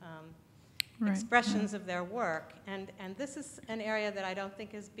of expressions of their work. And this is an area that I don't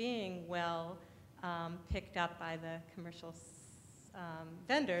think is being well picked up by the commercial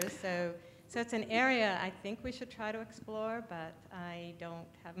vendors. So it's an area I think we should try to explore, but I don't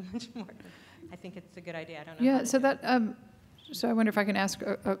have much more. I think it's a good idea. I don't know. Yeah, so that, so I wonder if I can ask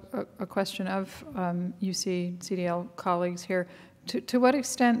a question of UC CDL colleagues here. To what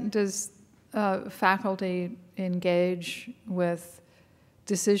extent does faculty engage with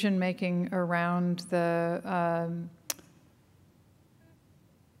decision-making around the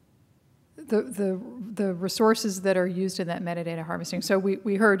resources that are used in that metadata harvesting? So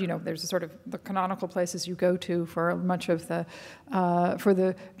we heard, there's a sort of the canonical places you go to for much of the, for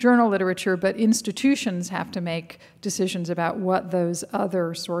the journal literature, but institutions have to make decisions about what those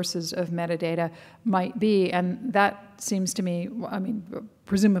other sources of metadata might be, and that seems to me, I mean,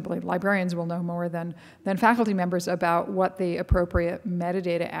 presumably librarians will know more than faculty members about what the appropriate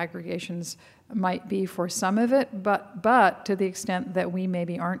metadata aggregations might be for some of it, but to the extent that we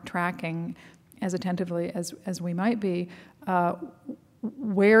maybe aren't tracking as attentively as we might be,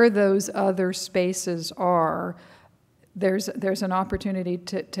 where those other spaces are, there's an opportunity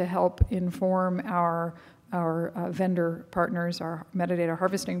to help inform our vendor partners, our metadata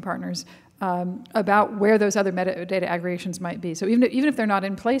harvesting partners, about where those other metadata aggregations might be. So even if they're not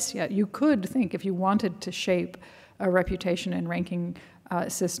in place yet, you could think, if you wanted to shape a reputation and ranking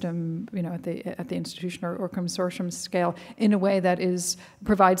system, at the institution or consortium scale, in a way that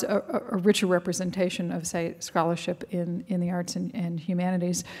provides a richer representation of, say, scholarship in the arts and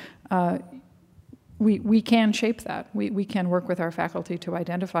humanities. We can shape that. We can work with our faculty to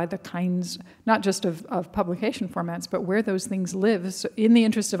identify the kinds, not just of publication formats, but where those things live, so in the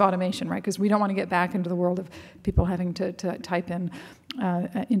interest of automation, right? Because we don't want to get back into the world of people having to type in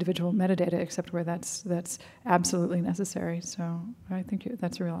individual metadata, except where that's absolutely necessary. So I think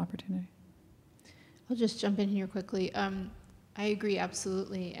that's a real opportunity. I'll just jump in here quickly. I agree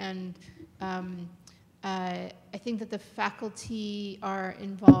absolutely, and I think that the faculty are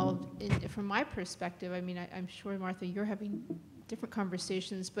involved from my perspective. I mean, I'm sure, Martha, you're having different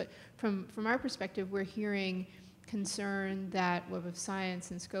conversations, but from our perspective, we're hearing concern that Web of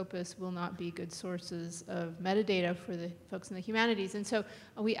Science and Scopus will not be good sources of metadata for the folks in the humanities. And so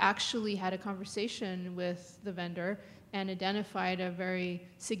we actually had a conversation with the vendor and identified a very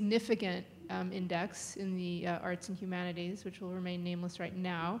significant index in the arts and humanities, which will remain nameless right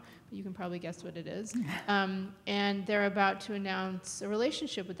now, but you can probably guess what it is. And they're about to announce a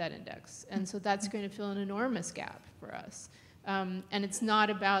relationship with that index. And so that's going to fill an enormous gap for us. And it's not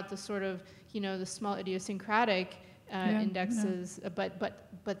about the sort of, the small idiosyncratic indexes,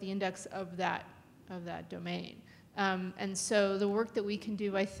 but the index of that domain. And so the work that we can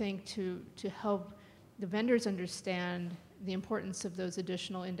do, I think, to help the vendors understand the importance of those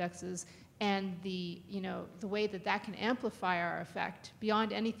additional indexes and the way that can amplify our effect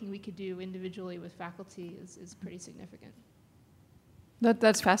beyond anything we could do individually with faculty is pretty significant.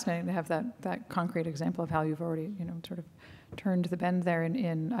 That's fascinating to have that concrete example of how you've already sort of turned the bend there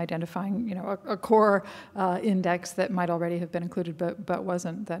in identifying a core index that might already have been included but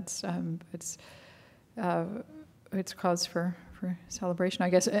wasn't. That's it's cause for celebration, I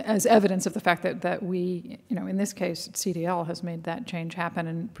guess, as evidence of the fact that we, in this case, CDL has made that change happen,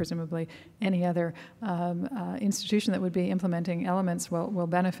 and presumably any other institution that would be implementing elements will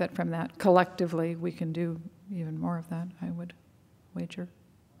benefit from that. Collectively, we can do even more of that, I would wager.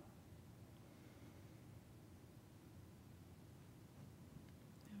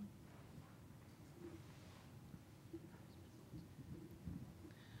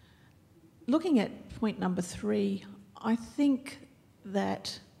 Looking at point number 3, I think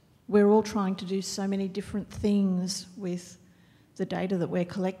that we're all trying to do so many different things with the data that we're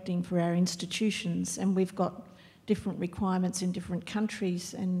collecting for our institutions, and we've got different requirements in different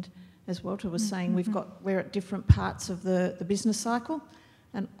countries, and as Walter was saying, we're at different parts of the business cycle,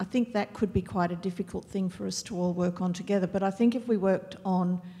 and I think that could be quite a difficult thing for us to all work on together. But I think if we worked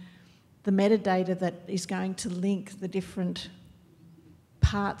on the metadata that is going to link the different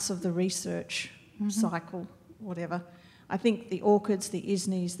parts of the research cycle, whatever, I think the ORCIDs, the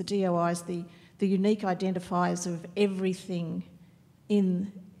ISNIs, the DOIs, the unique identifiers of everything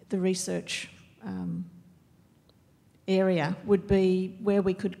in the research area would be where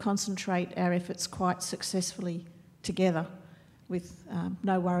we could concentrate our efforts quite successfully together with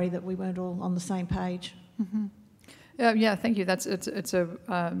no worry that we weren't all on the same page. Yeah, thank you. It's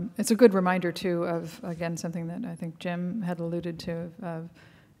a good reminder too of, again, something that I think Jim had alluded to, of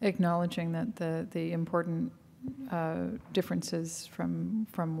acknowledging that the important differences from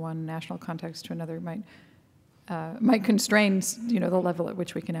one national context to another might constrain the level at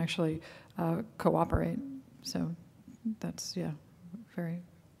which we can actually cooperate. So that's very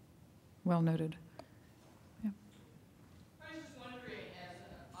well noted. I was just wondering, as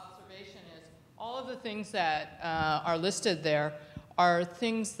an observation, is all of the things that are listed there are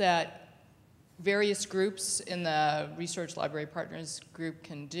things that various groups in the Research Library Partners group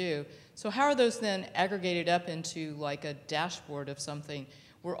can do. So how are those then aggregated up into like a dashboard of something?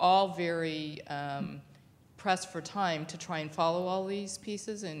 We're all very pressed for time to try and follow all these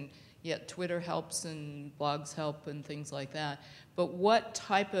pieces, and yet Twitter helps and blogs help and things like that. But what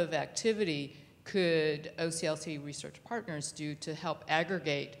type of activity could OCLC Research Partners do to help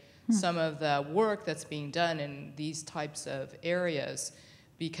aggregate some of the work that's being done in these types of areas?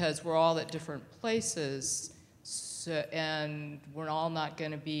 Because we're all at different places, and we're all not going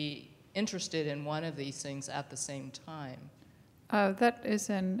to be interested in one of these things at the same time? That is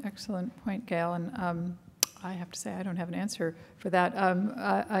an excellent point, Gail, and I have to say I don't have an answer for that.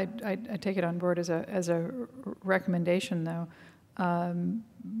 I take it on board as a recommendation, though.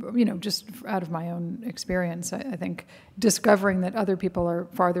 You know, just out of my own experience, I think discovering that other people are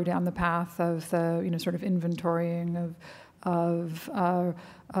farther down the path of the, you know, sort of inventorying of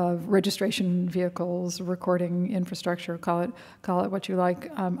registration vehicles, recording infrastructure, call it what you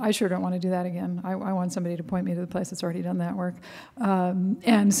like. I sure don't want to do that again. I want somebody to point me to the place that's already done that work.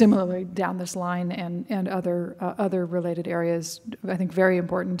 And similarly, down this line and other related areas, I think very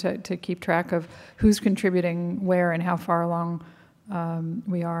important to keep track of who's contributing where and how far along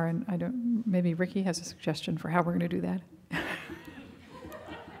we are. And maybe Ricky has a suggestion for how we're going to do that.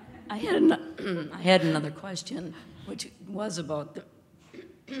 I had another question, which was about the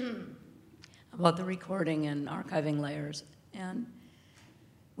about the recording and archiving layers. And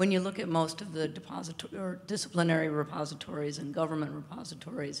when you look at most of the disciplinary repositories and government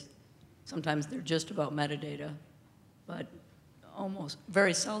repositories, sometimes they're just about metadata, but almost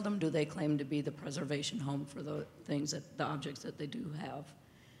very seldom do they claim to be the preservation home for the things that the objects that they do have.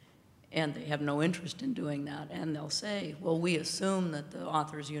 And they have no interest in doing that. And they'll say, well, we assume that the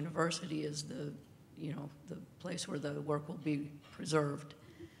author's university is the place where the work will be preserved.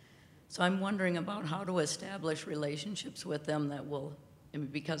 So I'm wondering about how to establish relationships with them that will, I mean,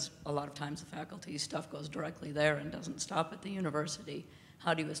 because a lot of times the faculty stuff goes directly there and doesn't stop at the university.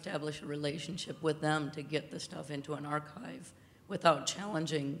 How do you establish a relationship with them to get the stuff into an archive without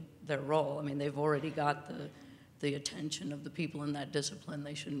challenging their role? I mean, they've already got the attention of the people in that discipline.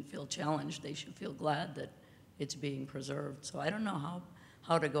 They shouldn't feel challenged. They should feel glad that it's being preserved. So I don't know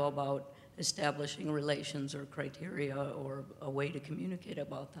how to go about establishing relations or criteria or a way to communicate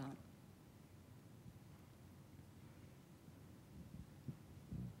about that.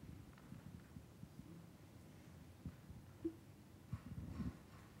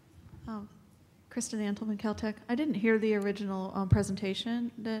 Kristen Antleman, Caltech. I didn't hear the original presentation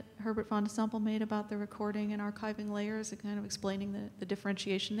that Herbert von Semple made about the recording and archiving layers and kind of explaining the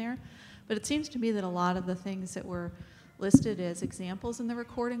differentiation there. But it seems to me that a lot of the things that were listed as examples in the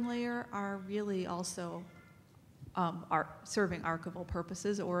recording layer are really also are serving archival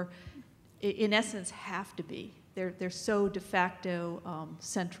purposes, or in essence have to be. They're so de facto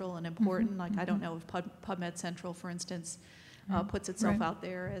central and important. Like, I don't know if PubMed Central, for instance, puts itself out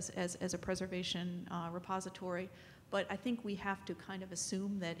there as a preservation repository. But I think we have to kind of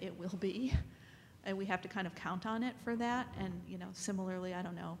assume that it will be, and we have to kind of count on it for that. And, you know, similarly, I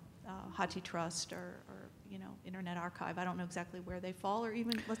don't know, HathiTrust or you know, Internet Archive, I don't know exactly where they fall, or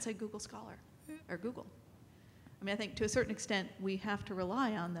even, let's say, Google Scholar, or Google. I mean, I think to a certain extent, we have to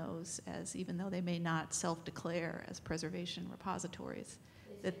rely on those, as even though they may not self-declare as preservation repositories.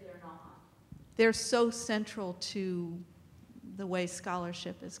 That they're not. They're so central to the way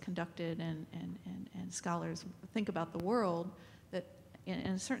scholarship is conducted and scholars think about the world, that in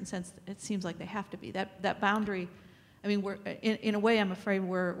a certain sense it seems like they have to be. That boundary, I mean, we're in a way, I'm afraid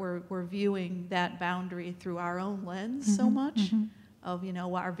we're viewing that boundary through our own lens so much of, you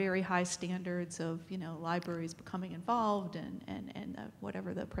know, our very high standards of, you know, libraries becoming involved and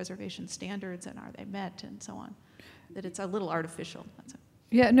whatever the preservation standards, and are they met and so on, that it's a little artificial. That's it.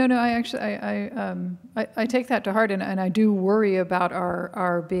 Yeah, no, I actually, I take that to heart, and I do worry about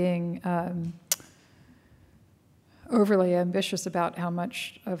our being overly ambitious about how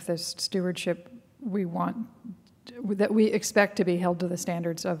much of this stewardship we want, that we expect to be held to the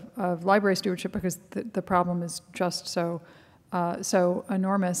standards of library stewardship, because the problem is just so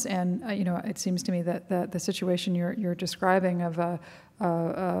enormous. And you know, it seems to me that the situation you're describing of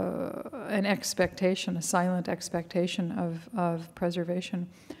an expectation, a silent expectation of preservation,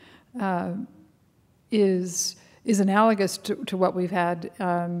 is analogous to what we've had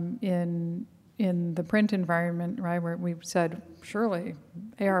in the print environment, right, where we've said, surely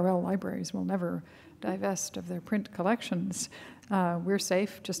ARL libraries will never divest of their print collections. We're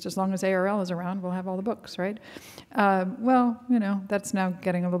safe just as long as ARL is around. We'll have all the books, right? Well, you know, that's now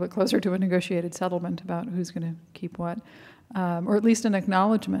getting a little bit closer to a negotiated settlement about who's going to keep what. Or at least an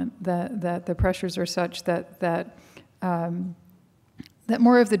acknowledgement that the pressures are such that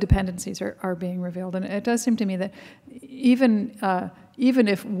more of the dependencies are being revealed. And it does seem to me that even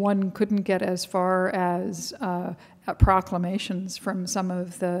if one couldn't get as far as proclamations from some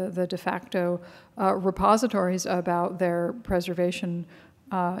of the de facto repositories about their preservation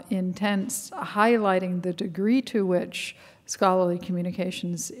intents, highlighting the degree to which scholarly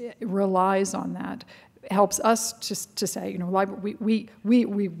communications relies on that, helps us just to say, you know, we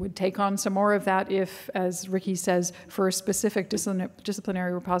would take on some more of that if, as Ricky says, for a specific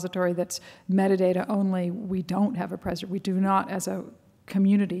disciplinary repository that's metadata only, we don't have we do not, as a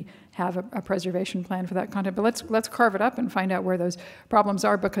community, have a preservation plan for that content. But let's carve it up and find out where those problems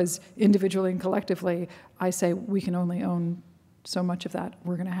are, because individually and collectively, I say we can only own so much of that.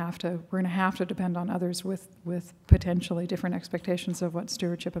 We're going to have to depend on others with potentially different expectations of what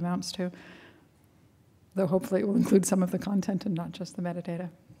stewardship amounts to. Though hopefully it will include some of the content and not just the metadata.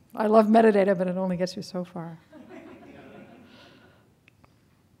 I love metadata, but it only gets you so far.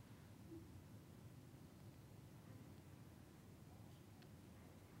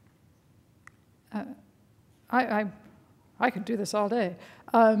 I could do this all day,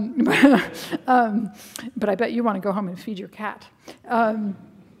 but I bet you want to go home and feed your cat.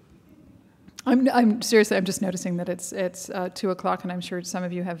 I'm seriously, I'm just noticing that it's 2 o'clock, and I'm sure some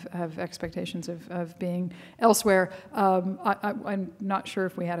of you have expectations of being elsewhere. I'm not sure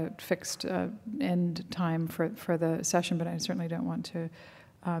if we had a fixed end time for the session, but I certainly don't want to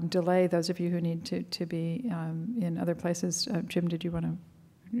delay those of you who need to be in other places. Jim, did you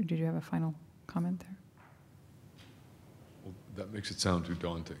have a final comment there? Well, that makes it sound too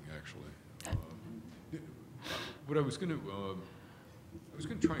daunting, actually. What I was going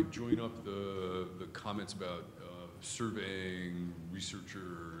to try and join up the comments about surveying,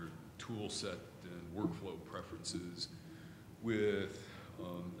 researcher tool set, and workflow preferences with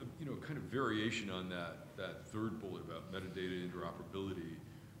kind of variation on that third bullet about metadata interoperability.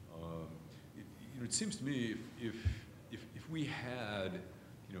 It seems to me if we had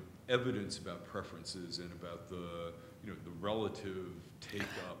evidence about preferences and about the relative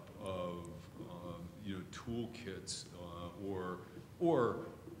take-up of toolkits or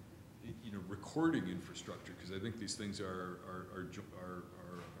recording infrastructure, because I think these things are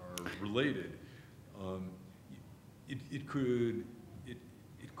related. It could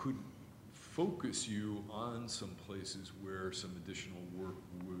focus you on some places where some additional work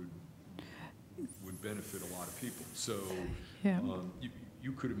would benefit a lot of people. So yeah.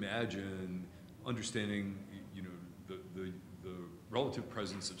 You could imagine understanding the relative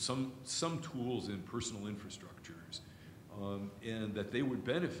presence of some tools in personal infrastructures, and that they would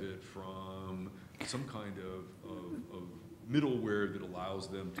benefit from some kind of middleware that allows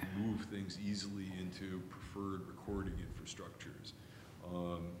them to move things easily into preferred recording infrastructures.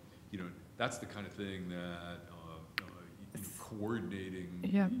 That's the kind of thing that coordinating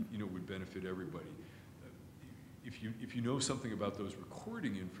yeah. Would benefit everybody. If you know something about those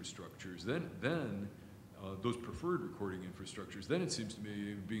recording infrastructures, then those preferred recording infrastructures, then it seems to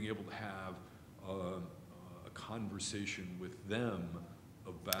me being able to have a conversation with them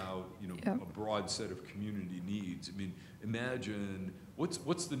about yep. a broad set of community needs. I mean, imagine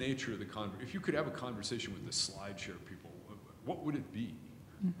what's the nature of the conversation. If you could have a conversation with the SlideShare people, what would it be?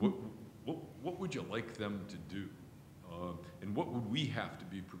 Mm-hmm. What would you like them to do? And what would we have to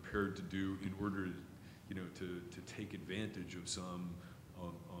be prepared to do in order to take advantage of some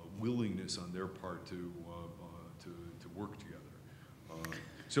willingness on their part to work together.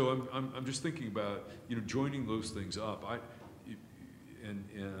 So I'm just thinking about joining those things up. And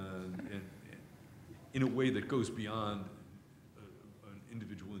in a way that goes beyond an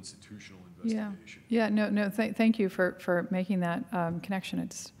individual institutional investigation. Yeah. No. Thank you for making that connection.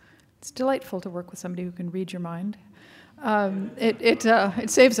 It's delightful to work with somebody who can read your mind. It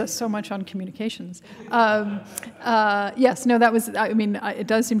saves us so much on communications. Yes, no, that was, I mean, it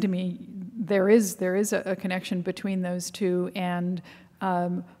does seem to me there is a connection between those two, and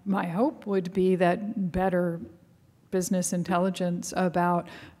my hope would be that better business intelligence about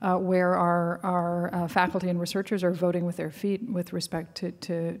where our faculty and researchers are voting with their feet with respect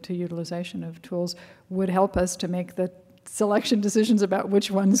to utilization of tools would help us to make the selection decisions about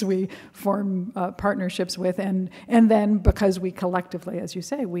which ones we form partnerships with, and then because we collectively, as you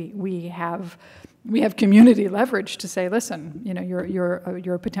say, we have community leverage to say, listen,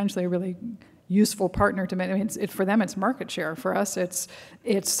 you're potentially a really useful partner to make. I mean, for them it's market share. For us, it's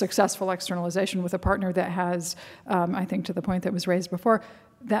successful externalization with a partner that has, I think, to the point that was raised before,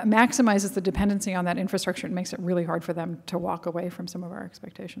 that maximizes the dependency on that infrastructure and makes it really hard for them to walk away from some of our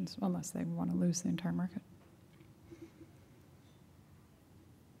expectations, unless they want to lose the entire market.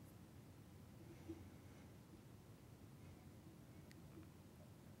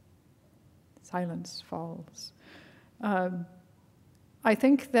 Silence falls. I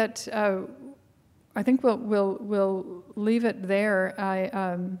think that I think we'll leave it there.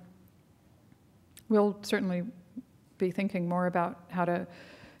 We'll certainly be thinking more about how to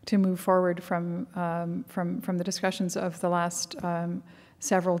move forward from the discussions of the last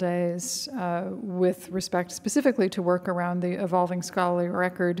several days with respect specifically to work around the evolving scholarly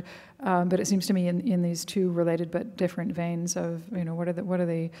record, but it seems to me in these two related but different veins of, what are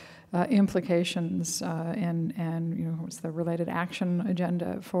the implications and what's the related action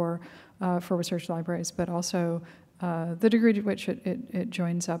agenda for research libraries, but also the degree to which it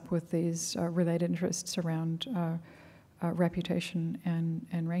joins up with these related interests around reputation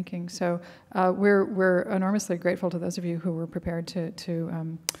and ranking. So we're enormously grateful to those of you who were prepared to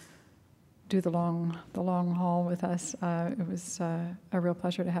do the long haul with us. It was a real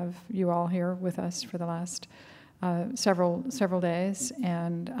pleasure to have you all here with us for the last several days,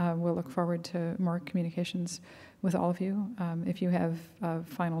 and we'll look forward to more communications with all of you. If you have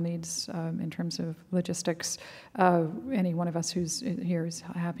final needs in terms of logistics, any one of us who's here is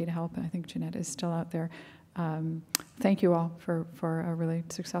happy to help. I think Jeanette is still out there. Thank you all for a really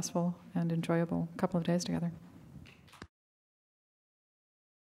successful and enjoyable couple of days together.